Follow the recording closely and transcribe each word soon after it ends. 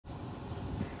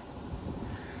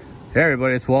Hey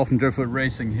everybody, it's Walt from Driftwood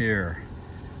Racing here.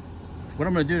 What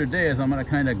I'm going to do today is I'm going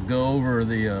to kind of go over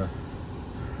the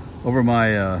over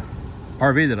my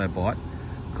RV that I bought,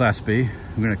 Class B.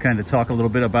 I'm going to kind of talk a little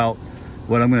bit about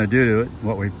what I'm going to do to it,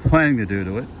 what we're planning to do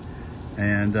to it,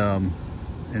 and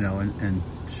you know, and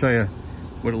show you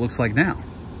what it looks like now.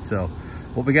 So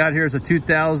what we got here is a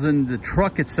 2000. The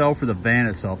truck itself, or the van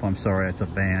itself, I'm sorry, it's a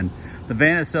van. The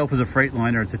van itself is a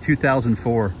Freightliner. It's a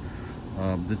 2004.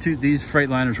 These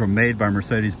Freightliners were made by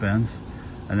Mercedes-Benz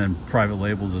and then private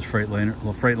labels as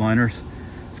Freightliners.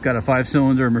 It's got a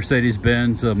 5-cylinder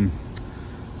Mercedes-Benz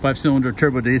 5-cylinder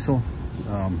turbo diesel.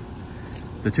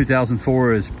 The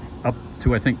 2004 is up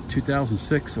to, I think,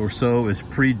 2006 or so is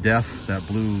pre-def, that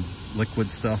blue liquid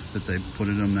stuff that they put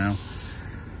in them now.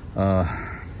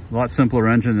 A lot simpler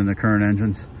engine than the current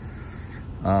engines.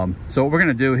 So what we're going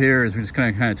to do here is we're just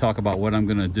going to kind of talk about what I'm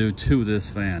going to do to this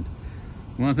van.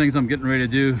 One of the things I'm getting ready to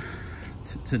do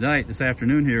tonight, this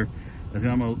afternoon here, is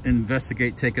I'm going to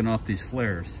investigate taking off these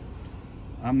flares.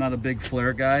 I'm not a big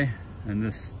flare guy, and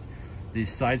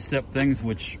these sidestep things,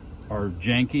 which are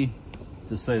janky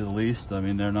to say the least. I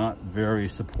mean, they're not very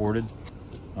supported.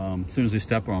 As soon as we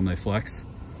step on them, they flex.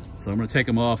 So I'm going to take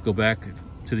them off, go back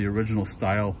to the original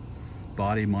style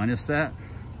body minus that.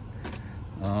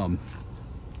 I'm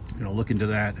going to look into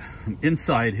that.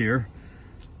 Inside here,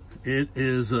 it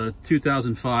is a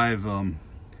 2005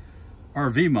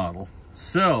 RV model.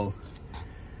 So,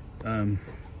 you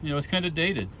know, it's kind of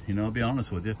dated, you know, I'll be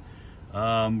honest with you.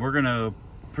 We're going to,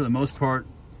 for the most part,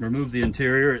 remove the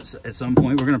interior at some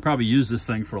point. We're going to probably use this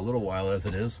thing for a little while as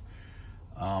it is.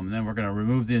 Then we're going to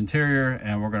remove the interior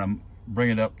and we're going to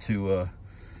bring it up to,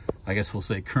 I guess we'll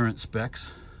say current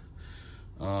specs.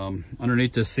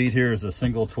 Underneath this seat here is a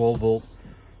single 12-volt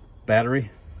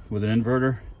battery with an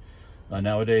inverter.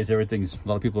 Nowadays, a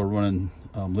lot of people are running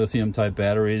lithium type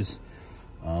batteries.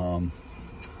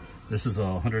 This is a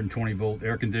 120 volt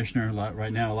air conditioner.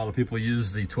 Right now, a lot of people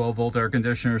use the 12 volt air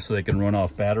conditioner so they can run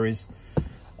off batteries.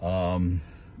 A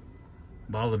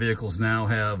lot of the vehicles now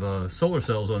have solar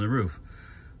cells on the roof.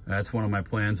 That's one of my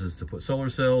plans, is to put solar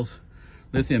cells,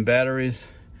 lithium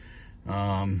batteries, you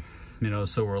know,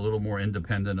 so we're a little more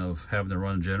independent of having to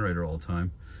run a generator all the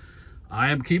time.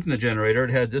 I am keeping the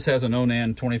generator. This has an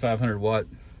Onan 2500 watt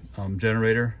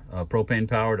generator, propane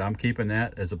powered. I'm keeping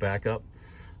that as a backup,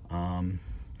 you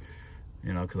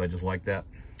know, because I just like that.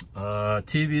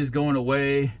 TV is going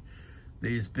away.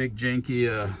 These big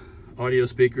janky audio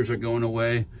speakers are going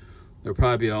away. There'll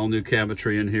probably be all new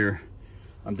cabinetry in here.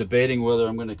 I'm debating whether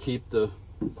I'm going to keep the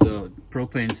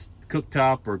propane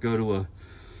cooktop or go to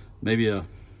maybe an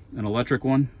electric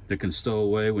one that can stow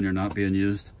away when you're not being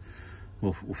used.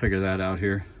 We'll figure that out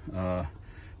here.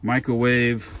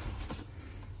 Microwave,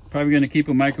 probably going to keep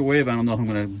a microwave. I don't know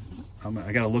if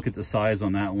I got to look at the size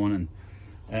on that one.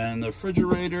 And the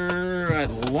refrigerator,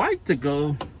 I'd like to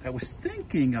go, I was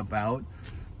thinking about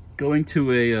going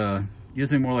to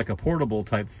using more like a portable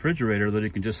type refrigerator that you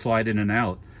can just slide in and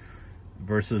out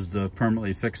versus the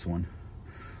permanently fixed one.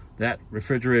 That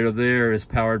refrigerator there is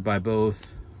powered by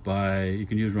both, you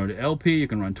can run LP, you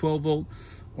can run 12 volt,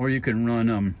 or you can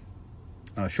run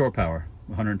shore power,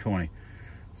 120.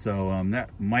 So that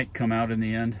might come out in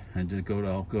the end, and to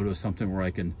go to something where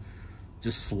I can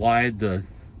just slide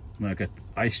like a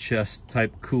ice chest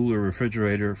type cooler,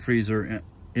 refrigerator, freezer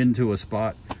into a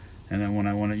spot, and then when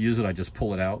I want to use it, I just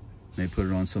pull it out. Maybe put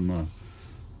it on some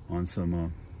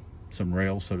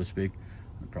rails, so to speak,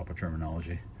 the proper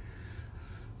terminology.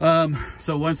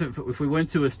 So if we went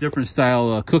to a different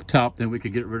style cooktop, then we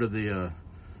could get rid of the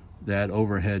that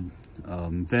overhead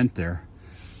vent there.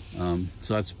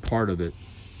 So that's part of it.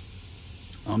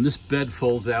 This bed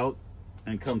folds out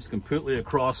and comes completely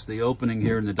across the opening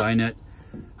here in the dinette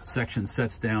section,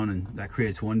 sets down, and that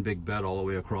creates one big bed all the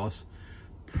way across.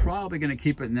 Probably going to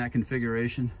keep it in that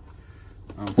configuration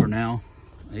for now,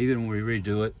 even when we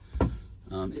redo it.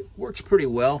 It works pretty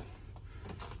well.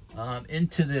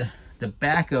 Into the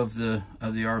back of the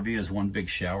RV is one big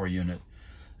shower unit.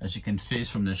 As you can see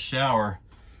from this shower,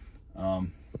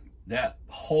 that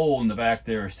hole in the back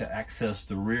there is to access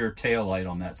the rear tail light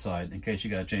on that side in case you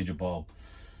got to change a bulb.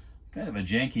 Kind of a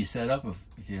janky setup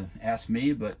if you ask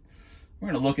me, but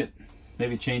we're going to look at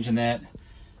maybe changing that.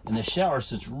 And the shower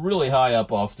sits really high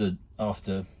up off the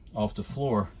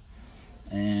floor.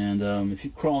 And if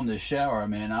you crawl in this shower,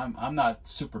 man, I'm not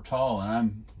super tall,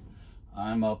 and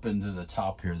I'm up into the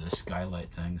top here, this skylight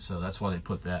thing. So that's why they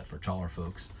put that for taller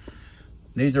folks.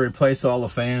 Need to replace all the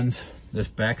fans, this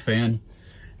back fan,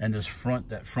 and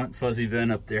that front fuzzy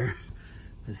vent up there.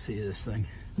 Let's see this thing.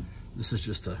 This is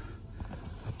just a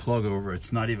plug over.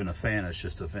 It's not even a fan, it's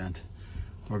just a vent.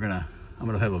 I'm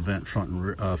gonna have a vent front and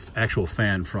rear, actual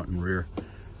fan front and rear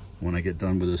when I get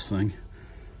done with this thing.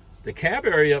 The cab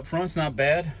area up front's not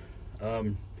bad.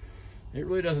 It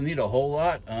really doesn't need a whole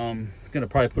lot. I'm gonna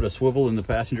probably put a swivel in the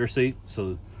passenger seat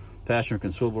so the passenger can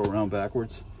swivel around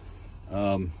backwards.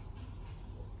 But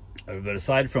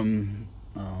aside from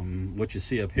what you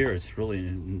see up here, it's really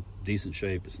in decent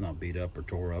shape. It's not beat up or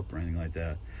tore up or anything like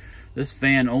that. This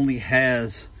van only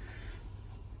has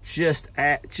just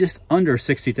under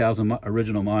 60,000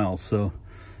 original miles, so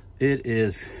it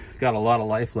is got a lot of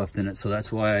life left in it. So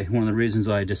that's why one of the reasons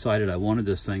I decided I wanted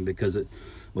this thing, because it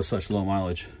was such low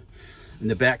mileage. In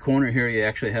the back corner here, you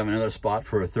actually have another spot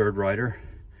for a third rider.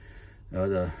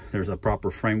 There's a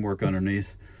proper framework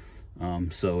underneath,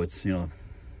 so it's, you know,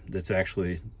 that's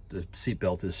actually, the seat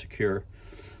belt is secure.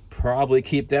 Probably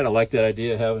keep that. I like that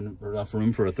idea of having enough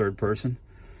room for a third person.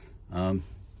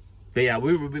 But yeah,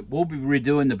 we'll be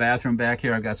redoing the bathroom back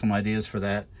here. I've got some ideas for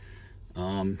that.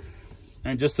 And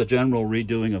just a general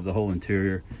redoing of the whole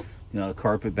interior. You know, the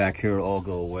carpet back here will all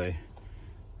go away.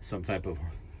 Some type of,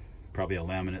 probably a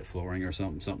laminate flooring or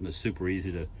something that's super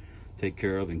easy to take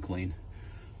care of and clean.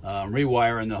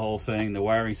 Rewiring the whole thing. The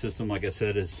wiring system, like I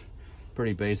said, is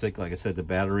pretty basic. Like I said, the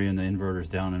battery and the inverter's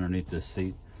down underneath this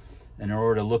seat. And in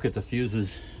order to look at the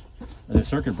fuses and the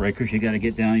circuit breakers, you got to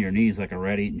get down on your knees like a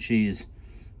rat eating cheese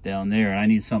down there. And I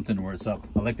need something where it's up.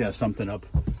 I like to have something up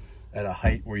at a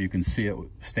height where you can see it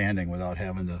standing without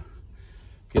having to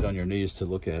get on your knees to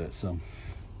look at it. So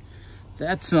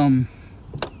that's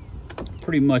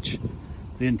pretty much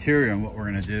the interior and what we're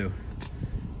going to do.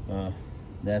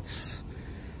 That's,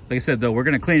 like I said, though, we're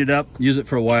going to clean it up, use it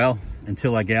for a while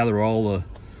until I gather all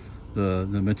the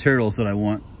materials that I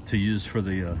want to use for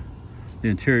the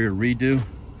interior redo.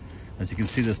 As you can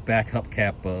see, this back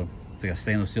hubcap, it's like a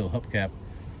stainless steel hubcap,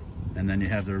 and then you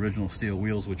have the original steel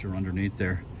wheels which are underneath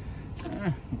there.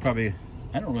 Probably,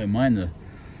 I don't really mind the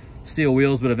steel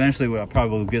wheels, but eventually I'll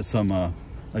probably get some a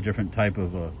different type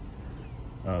of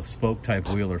spoke type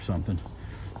wheel or something.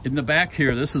 In the back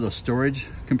here, this is a storage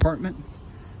compartment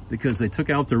because they took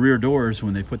out the rear doors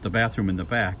when they put the bathroom in the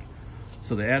back.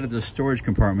 So they added the storage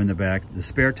compartment in the back. The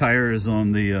spare tire is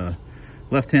on the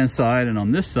left-hand side, and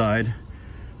on this side,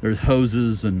 there's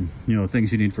hoses and, you know,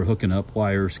 things you need for hooking up,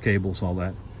 wires, cables, all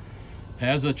that.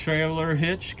 Has a trailer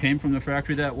hitch, came from the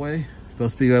factory that way.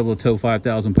 Supposed to be able to tow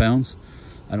 5,000 pounds.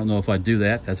 I don't know if I'd do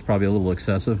that. That's probably a little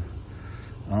excessive.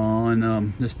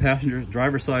 On this passenger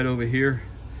driver side over here,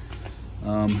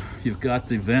 you've got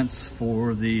the vents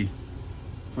for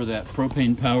that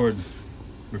propane powered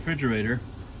refrigerator,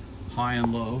 high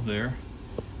and low there,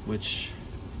 which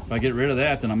if I get rid of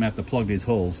that, then I'm gonna have to plug these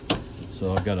holes.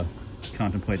 So I've got to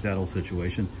contemplate that whole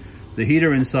situation. The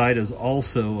heater inside is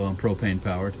also propane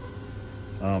powered.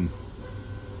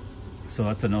 So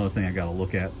that's another thing I got to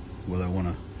look at, whether I want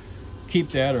to keep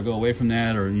that or go away from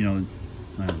that, or, you know,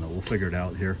 I don't know, we'll figure it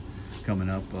out here coming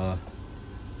up.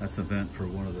 That's a vent for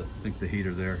one of the, I think the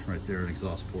heater there, right there, an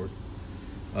exhaust port.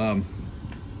 I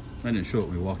didn't show it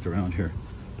when we walked around here.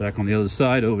 Back on the other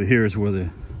side over here is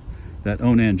where that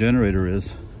Onan generator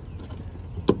is.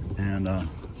 And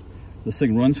this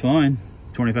thing runs fine,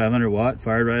 2,500 watt,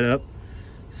 fired right up.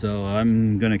 So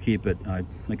I'm gonna keep it. I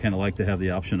kind of like to have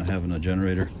the option of having a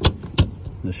generator.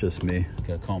 That's just me.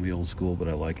 Gotta call me old school, but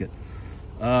I like it.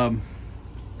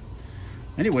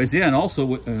 Anyways, yeah, and also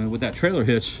with that trailer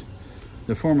hitch,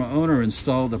 the former owner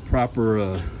installed the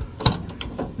proper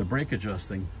the brake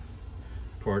adjusting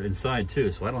part inside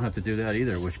too, so I don't have to do that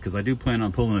either. Because I do plan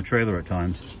on pulling a trailer at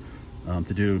times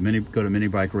to go to mini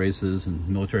bike races and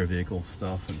military vehicle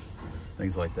stuff and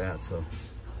things like that. So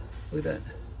look at that.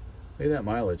 Look at that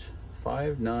mileage,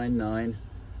 5,990.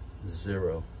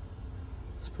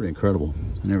 It's pretty incredible.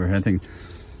 I never had anything,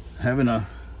 having a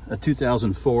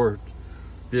 2004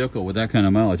 vehicle with that kind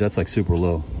of mileage, that's like super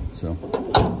low. So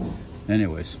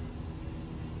anyways,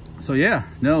 so yeah,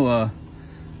 no,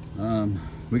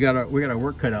 we got our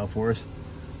work cut out for us.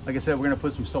 Like I said, we're gonna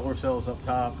put some solar cells up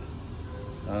top,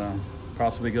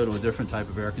 possibly go to a different type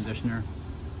of air conditioner.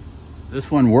 This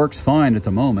one works fine at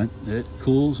the moment. It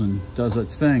cools and does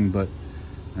its thing, but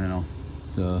you know,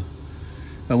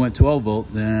 if I went 12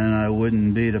 volt, then I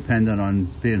wouldn't be dependent on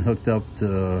being hooked up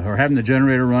to, or having the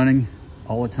generator running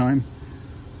all the time.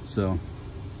 So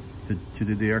to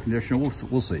do the air conditioner,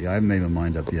 we'll see. I haven't made my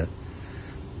mind up yet.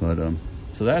 But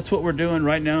so that's what we're doing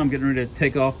right now. I'm getting ready to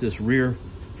take off this rear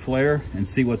flare and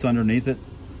see what's underneath it,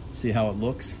 see how it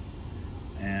looks.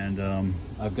 And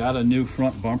I've got a new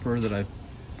front bumper that I've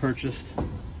purchased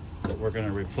that we're going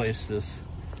to replace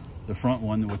the front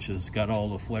one, which has got all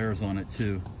the flares on it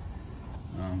too.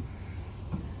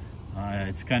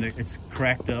 It's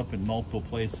cracked up in multiple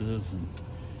places,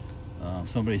 and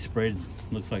somebody sprayed,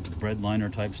 looks like bread liner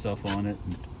type stuff on it.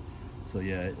 And so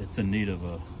yeah, it's in need of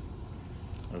a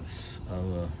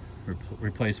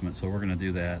replacement. So we're gonna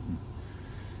do that, and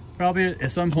probably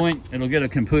at some point it'll get a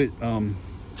complete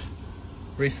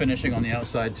refinishing on the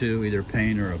outside too, either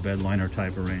paint or a bed liner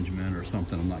type arrangement or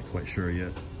something. I'm not quite sure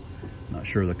yet. Not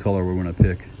sure the color we're gonna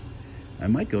pick. I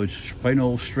might go plain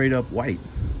old straight up white.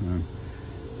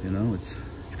 You know, it's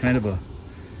kind of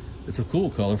it's a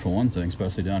cool color for one thing,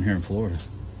 especially down here in Florida.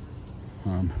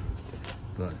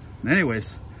 But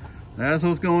anyways, that's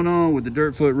what's going on with the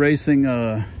Dirtfoot Racing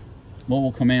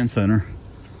mobile command center.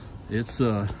 It's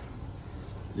a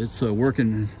work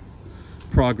in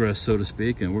progress, so to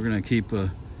speak, and we're gonna keep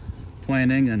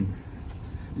planning and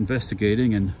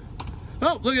investigating. And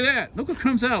oh, look at that! Look what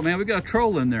comes out, man. We got a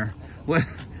troll in there. What?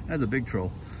 That's a big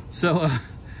troll. So,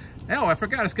 oh, I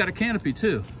forgot it's got a canopy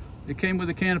too. It came with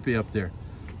a canopy up there.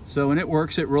 So when it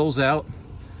works, it rolls out.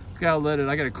 Gotta let it.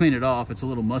 I gotta clean it off. It's a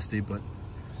little musty, but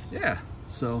yeah.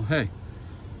 So hey,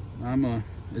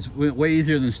 it's way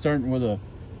easier than starting with a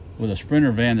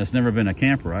Sprinter van that's never been a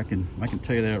camper. I can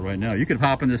tell you that right now. You could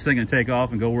hop in this thing and take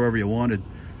off and go wherever you wanted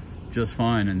just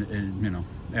fine, and you know,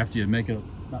 after you make it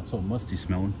not so musty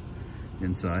smelling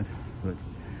inside. But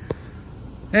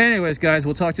anyways, guys,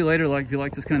 we'll talk to you later. Like, if you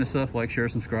like this kind of stuff, like, share,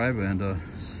 subscribe, and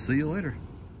see you later.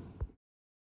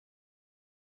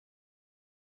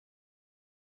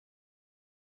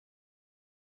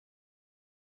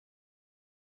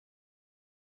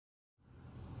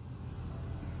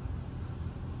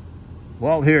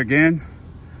 Walt here again.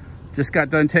 Just got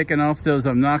done taking off those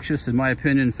obnoxious, in my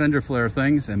opinion, fender flare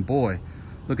things, and boy,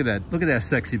 look at that. Look at that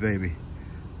sexy baby.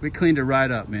 We cleaned it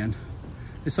right up, man.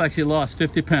 It's like she lost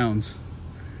 50 pounds.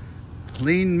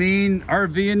 Lean, mean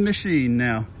RVing machine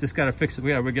now. Just gotta fix it.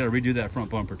 We gotta redo that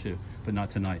front bumper too, but not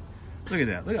tonight. Look at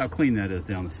that. Look how clean that is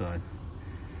down the side.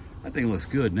 That thing looks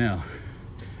good now.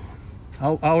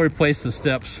 I'll replace the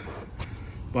steps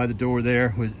by the door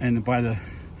there and by the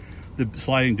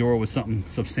sliding door with something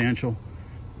substantial.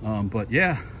 But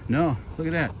yeah, no, look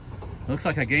at that. It looks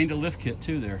like I gained a lift kit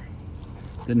too there.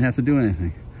 Didn't have to do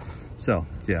anything. So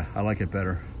yeah, I like it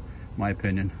better, in my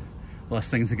opinion. Less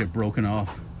things that get broken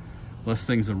off. Less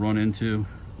things to run into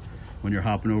when you're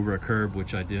hopping over a curb,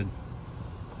 which I did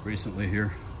recently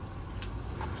here.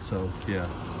 So yeah,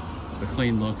 the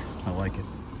clean look, I like it.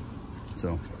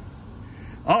 So,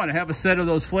 oh, and I have a set of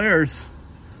those flares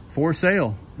for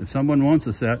sale. If someone wants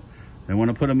a set, they want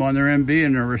to put them on their MB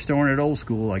and they're restoring it old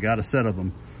school, I got a set of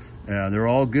them. They're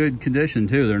all good condition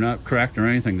too. They're not cracked or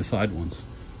anything, the side ones.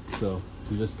 So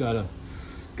you just gotta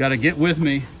get with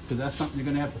me, because that's something you're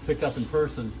gonna have to pick up in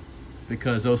person,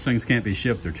 because those things can't be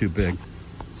shipped, they're too big.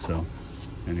 So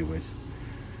anyways,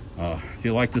 if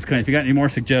you like this if you got any more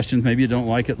suggestions, maybe you don't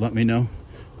like it, let me know.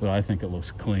 But I think it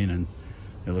looks clean and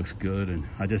it looks good, and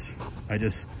I just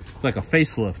it's like a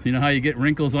facelift. You know how you get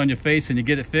wrinkles on your face and you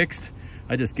get it fixed?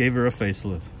 I just gave her a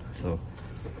facelift. So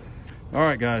all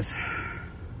right, guys,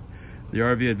 the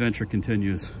RV adventure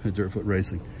continues at Dirtfoot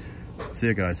Racing. See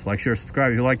you guys. Like, share,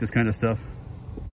 subscribe if you like this kind of stuff.